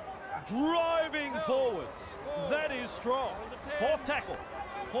 Greenwood driving forwards. That is strong. 4th tackle.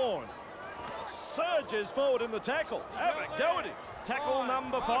 Horn surges forward in the tackle. Have a go at him. Tackle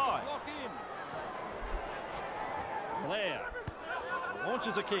number 5. Lock in. Blair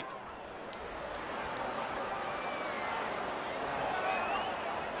launches a kick.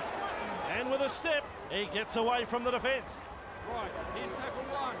 And with a step, he gets away from the defence. Right, here's tackle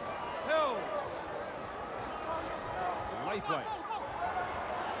 1. Held. Lathwaite.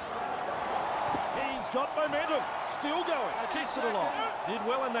 He's got momentum. Still going. Keeps it along. Did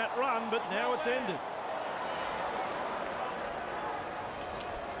well in that run, but now it's ended.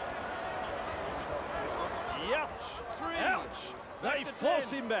 Ouch. 3. Ouch. They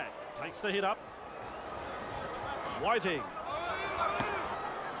force him back. Takes the hit up. Whiting.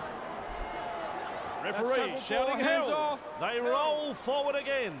 Referee shouting hands held. off. They roll forward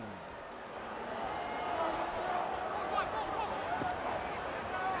again.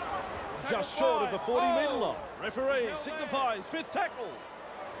 Just short of the 40-metre line. Referee signifies 5th tackle.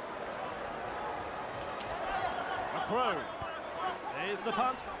 McCrow. There's the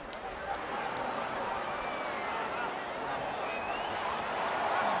punt.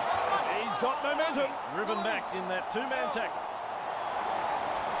 He's got momentum. Driven back in that 2-man tackle.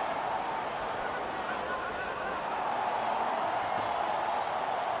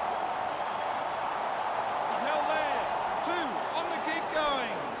 He's held there. 2 on the keep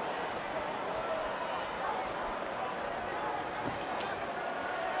going.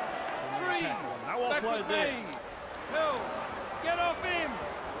 No Back offload with there. me. Hill, get off him.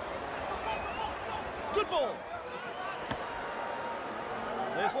 Good ball.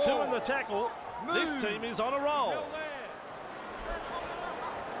 There's 2 in the tackle. This team is on a roll. Hill there.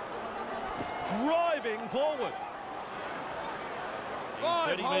 Driving forward. He's 5,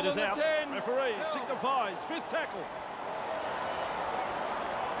 30 hold metres on the out. 10. Referee Hill. signifies 5th tackle.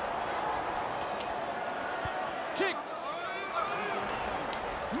 Kicks.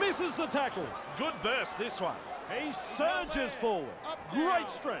 Misses the tackle. Good burst this one. He surges forward. Great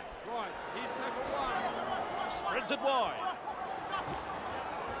strength. Right, he's tackle one. Spreads it wide.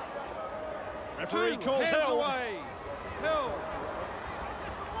 Referee Two, calls hands held. away. Held.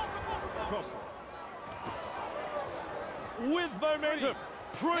 Cross. With momentum.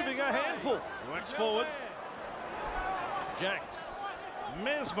 Proving a handful. Works forward. Jacks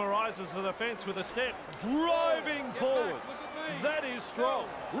mesmerises the defence with a step. Driving forwards. That is strong.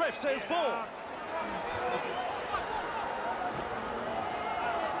 Ref says forward.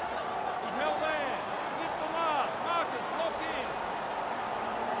 He's held there. With the last. Marcus, lock in.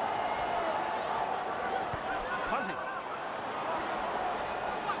 Punting.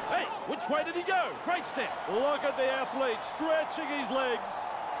 Hey, which way did he go? Great step. Look at the athlete stretching his legs.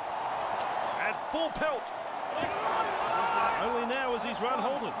 At full pelt. Only now as he's run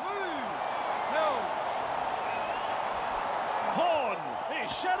halted. Move. Held. Horn. His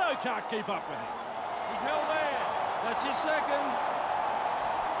shadow can't keep up with him. He's held there. That's your second.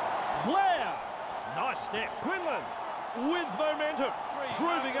 Blair. Nice step. Quinlan with momentum.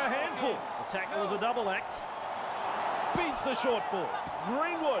 Proving a handful. The tackle is a double act. Feeds the short ball.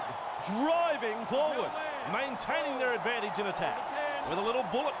 Greenwood driving forward. Maintaining their advantage in attack. With a little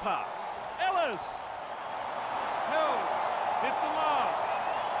bullet pass. Ellis. Held. Hit the last.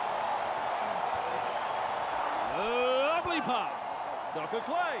 Lovely pass. Docker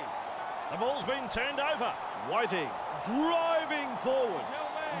Clay. The ball's been turned over. Whiting driving forwards.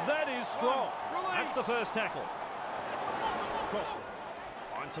 That is strong. That's the first tackle. Cross.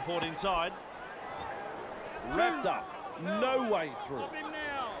 Find support inside. Wrapped up. No way through. Stop him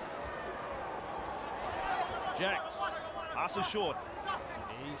now. Jacks. Passes short.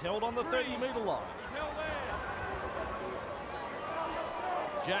 He's held on the 30-metre line. He's held there.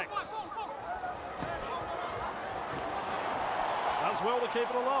 Jacks. Does well to keep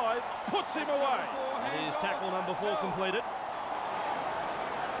it alive. Puts him away. Here's tackle number 4 completed.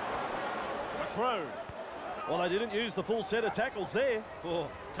 McCrone. Well, they didn't use the full set of tackles there. Oh,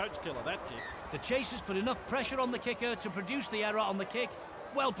 coach killer, that kick. The chasers put enough pressure on the kicker to produce the error on the kick.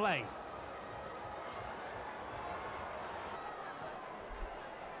 Well played.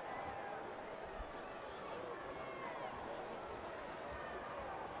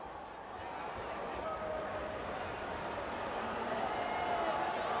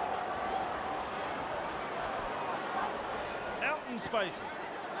 Out in spaces.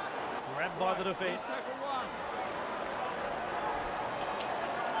 Grabbed by the defence. Tackle one.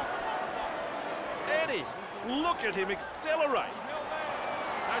 Eddie, look at him accelerate. He's held there.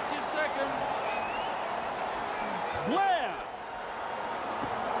 That's his second. Blair.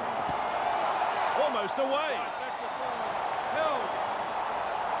 Almost away. That's the third. Held.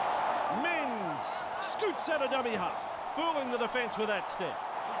 Mins scoots out a dummy half, fooling the defence with that step.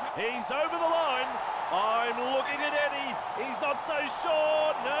 He's over the line. I'm looking at Eddie. He's not so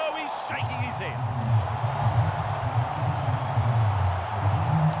sure. No, he's shaking his head.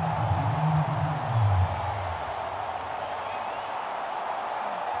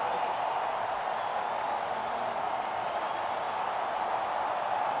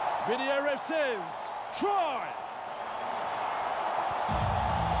 Video ref says, try.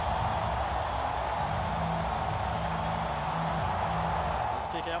 This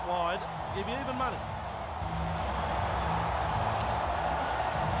kick out wide, give you even money.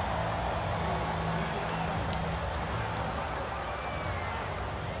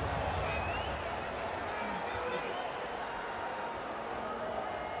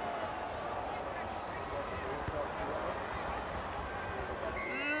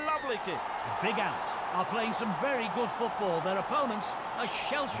 Lovely kick. The Big Ants are playing some very good football. Their opponents are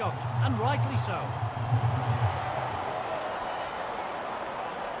shell-shocked, and rightly so.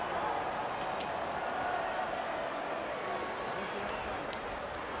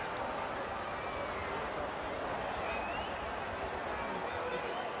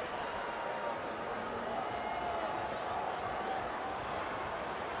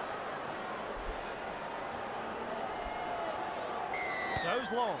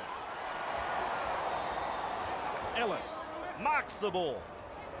 Goes long. Ellis marks the ball.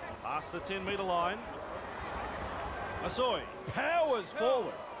 Past the 10-metre line. Assoy powers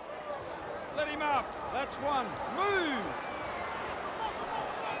forward. Let him up. That's one. Move.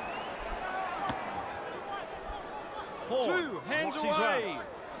 Horn Two. Hands blocks his away. run.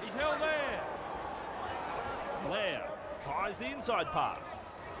 He's held there. Blair tries the inside pass.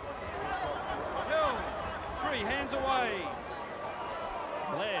 Held. Three. Hands away.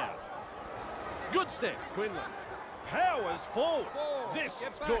 Blair. Good step. Quinlan powers forward. Four. This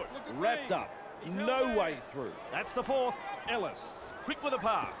Get is back. good. Look at Wrapped me. up. No way through. That's the fourth. Ellis, quick with a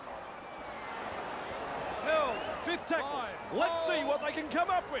pass. Fifth tackle. Let's see what they can come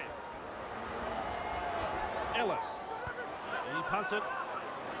up with. Ellis. He punts it.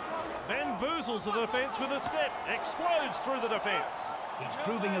 Bamboozles the defence with a step. Explodes through the defence. He's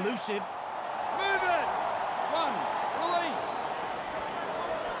proving elusive. Move it! One, release.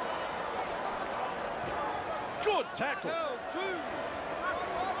 Good tackle. Two.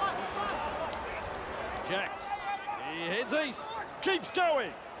 Jacks. He heads east. Keeps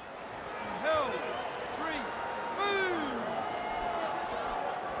going. Held. Three. Move.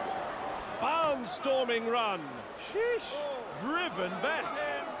 Barnstorming run. Sheesh. Driven back.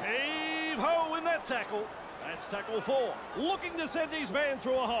 Heave-ho in that tackle. That's tackle 4. Looking to send his man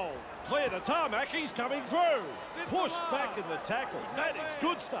through a hole. Clear the tarmac. He's coming through. Pushed back in the tackle. That is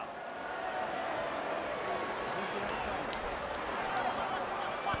good stuff.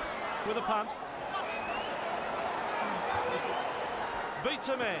 With a punt. Beats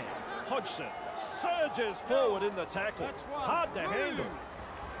a man. Hodgson surges forward in the tackle. Hard to handle.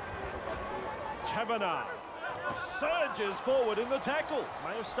 Kavanagh surges forward in the tackle.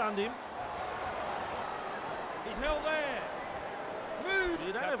 May have stunned him. He's held there. Move.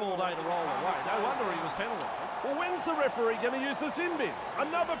 You don't have all day to roll away. No wonder he was penalised. Well, when's the referee going to use the sin bin?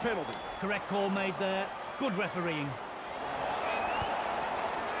 Another penalty. Correct call made there. Good refereeing.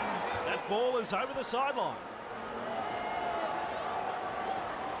 That ball is over the sideline.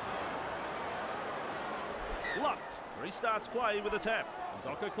 Luck restarts play with a tap.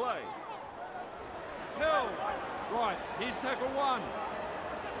 Docker Clay. Held. Right, here's tackle 1.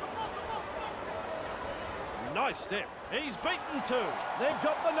 Nice step. He's beaten 2. They've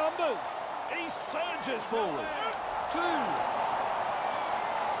got the numbers. He surges forward. 2.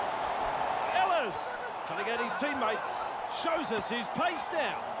 Ellis cutting at his teammates. Shows us his pace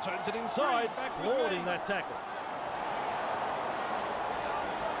now. Turns it inside. Flawed in that tackle.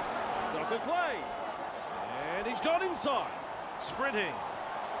 Docker Clay. And he's gone inside. Sprinting.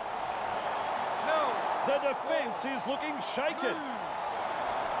 Held. The defence is looking shaken.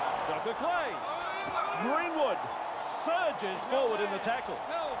 Docker Clay. Greenwood surges forward in the tackle.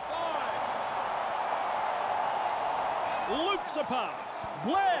 Held. 5. Loops a pass.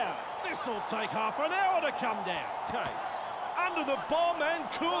 Blair. This'll take half an hour to come down. Okay. Under the bomb and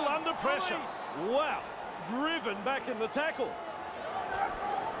cool under pressure. Wow. Driven back in the tackle.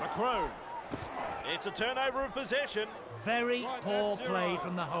 McCrone. It's a turnover of possession. Very poor play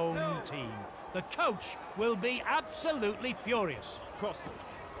from the home team. The coach will be absolutely furious. Crossley.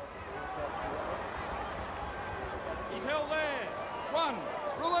 He's held there. 1.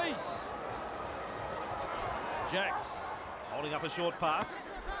 Release. Jacks holding up a short pass.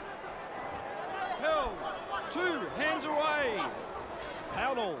 Held. 2. Hands away.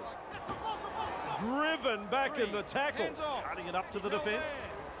 Pownall. Driven back 3. in the tackle. Hands off. Cutting it up to the He's held defence.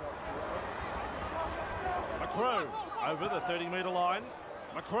 there. McCrone over the 30-metre line.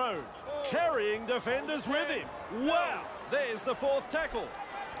 McCrone carrying defenders with him. Wow, there's the 4th tackle.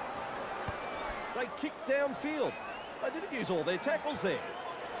 They kicked downfield. They didn't use all their tackles there.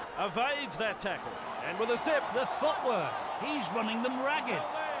 Evades that tackle. And with a step. The footwork. He's running them ragged.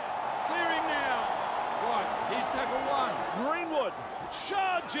 Held there. Clear him now. Right, here's tackle 1. Greenwood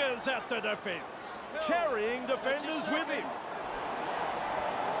charges at the defence. Carrying defenders with him.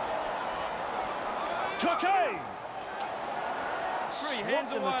 Cocaine. 3. Hands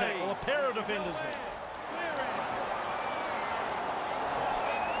Swapped in the away. tackle. A pair of defenders there.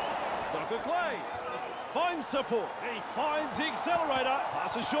 Docker Clay finds support. He finds the accelerator.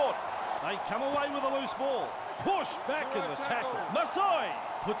 Passes short. They come away with a loose ball. Push back in the tackle. Masai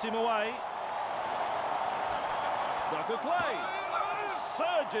puts him away. Docker Clay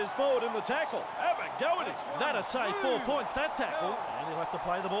surges forward in the tackle. Have a go at it. That'll save 4 points, that tackle. And he'll have to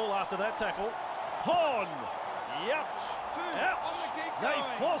play the ball after that tackle. Horn. Ouch. Ouch. They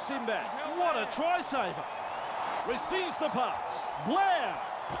force him back. What a try saver. Receives the pass. Blair.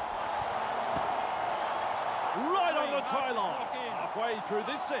 Right on the try line. Halfway through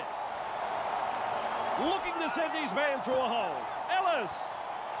this set. Looking to send his man through a hole. Ellis.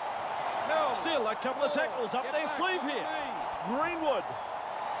 Still a couple of tackles up their sleeve here. Greenwood.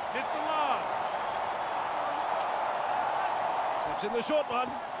 Hit the last. Slips in the short one.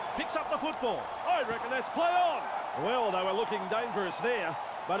 Picks up the football. I reckon that's play on. Well, they were looking dangerous there,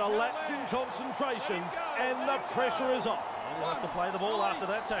 but a lapse in concentration and the pressure is off. And he'll have to play the ball after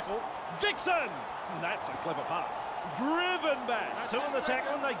that tackle. Dixon! That's a clever pass. Driven back. 2 in the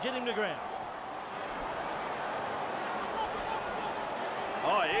tackle and they get him to ground.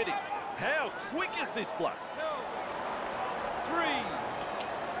 Oh, Eddie, how quick is this bloke? 3.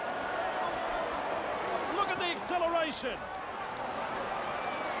 acceleration.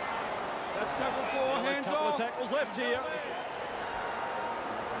 That's tackle for, hands A couple off. of tackles left here.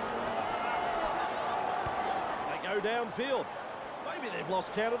 They go downfield. Maybe they've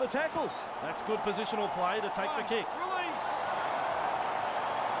lost count of the tackles. That's good positional play to take the kick. Release.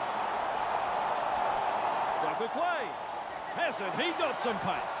 Duggar Clay. Hasn't he got some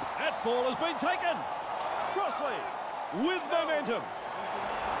pace? That ball has been taken. Crossley with momentum.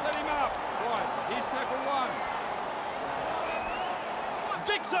 Let him up. Right, here's tackle one.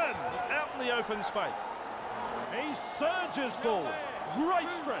 Dixon out in the open space. He surges forward.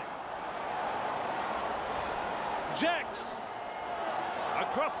 Great strength. Jacks.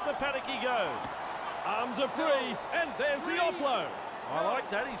 Across the paddock he goes. Arms are free, and there's the offload. I like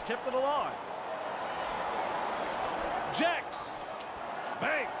that, he's kept it alive. Jacks.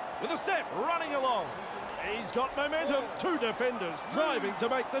 Bang, with a step, running along. He's got momentum. Two defenders driving to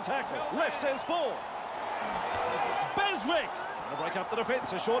make the tackle. Left says 4. Beswick. To break up the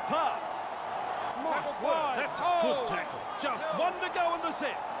defence, a short pass. My word, that's a good tackle. Just one to go in the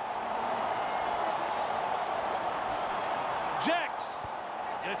set. Jacks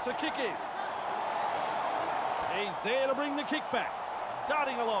gets a kick in. He's there to bring the kick back.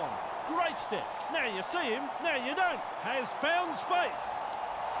 Darting along. Great step. Now you see him, now you don't. Has found space.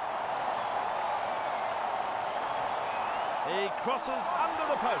 He crosses under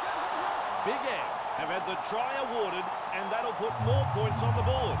the post. Big Ant have had the try awarded, and that'll put more points on the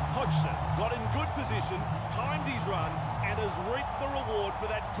board. Hodgson got in good position, timed his run, and has reaped the reward for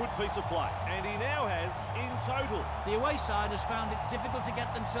that good piece of play. And he now has, in total. The away side has found it difficult to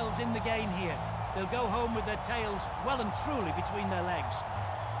get themselves in the game here. They'll go home with their tails well and truly between their legs.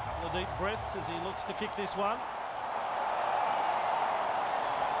 Couple of deep breaths as he looks to kick this one.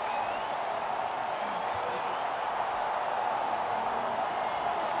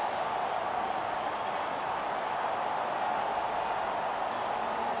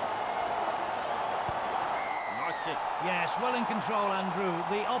 Kick. Yes, well in control, Andrew.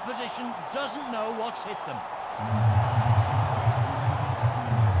 The opposition doesn't know what's hit them.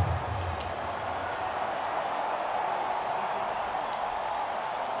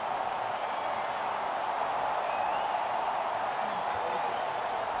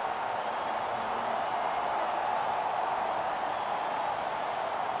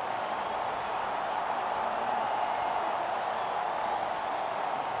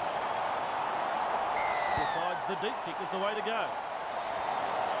 Decides the deep kick is the way to go.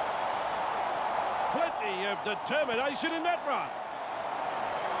 Plenty of determination in that run.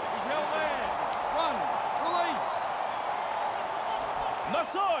 He's held there. Run. Release.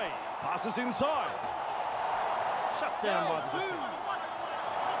 Masoi passes inside. Shut down by the defense.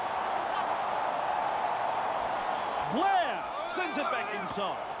 Blair sends it back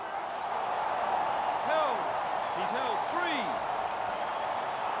inside. Held. He's held.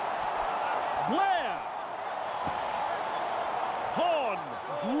 3. Blair. Horn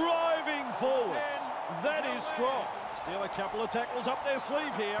driving forwards. That is strong. Still a couple of tackles up their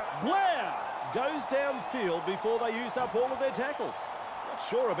sleeve here. Blair goes downfield before they used up all of their tackles. Not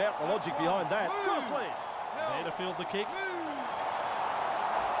sure about the logic behind that. Crossley there to field the kick.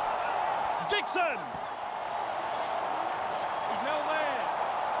 Dixon. He's held there.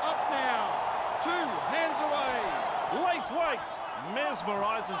 Up now. 2. Hands away. Laithwaite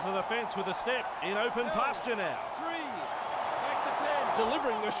mesmerises the defence with a step in open pasture now. 3. Back to 10.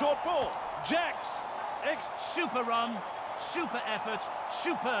 Delivering the short ball. Jacks. Super run, super effort,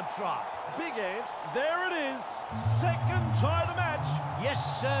 superb try. Big Ant, there it is. Second try of the match.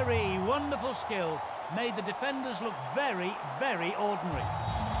 Yes, sirree, wonderful skill. Made the defenders look very, very ordinary.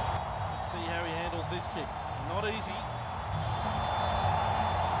 Let's see how he handles this kick. Not easy.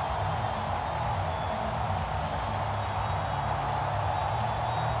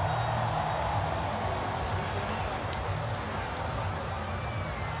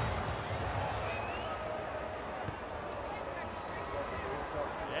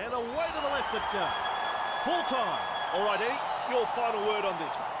 And away to the left it goes. Full time. All right, Eddie, your final word on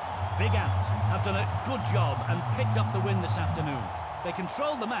this one. Big Ant have done a good job and picked up the win this afternoon. They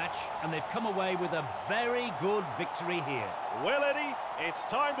controlled the match and they've come away with a very good victory here. Well, Eddie, it's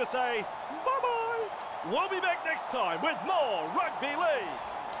time to say bye-bye. We'll be back next time with more Rugby League.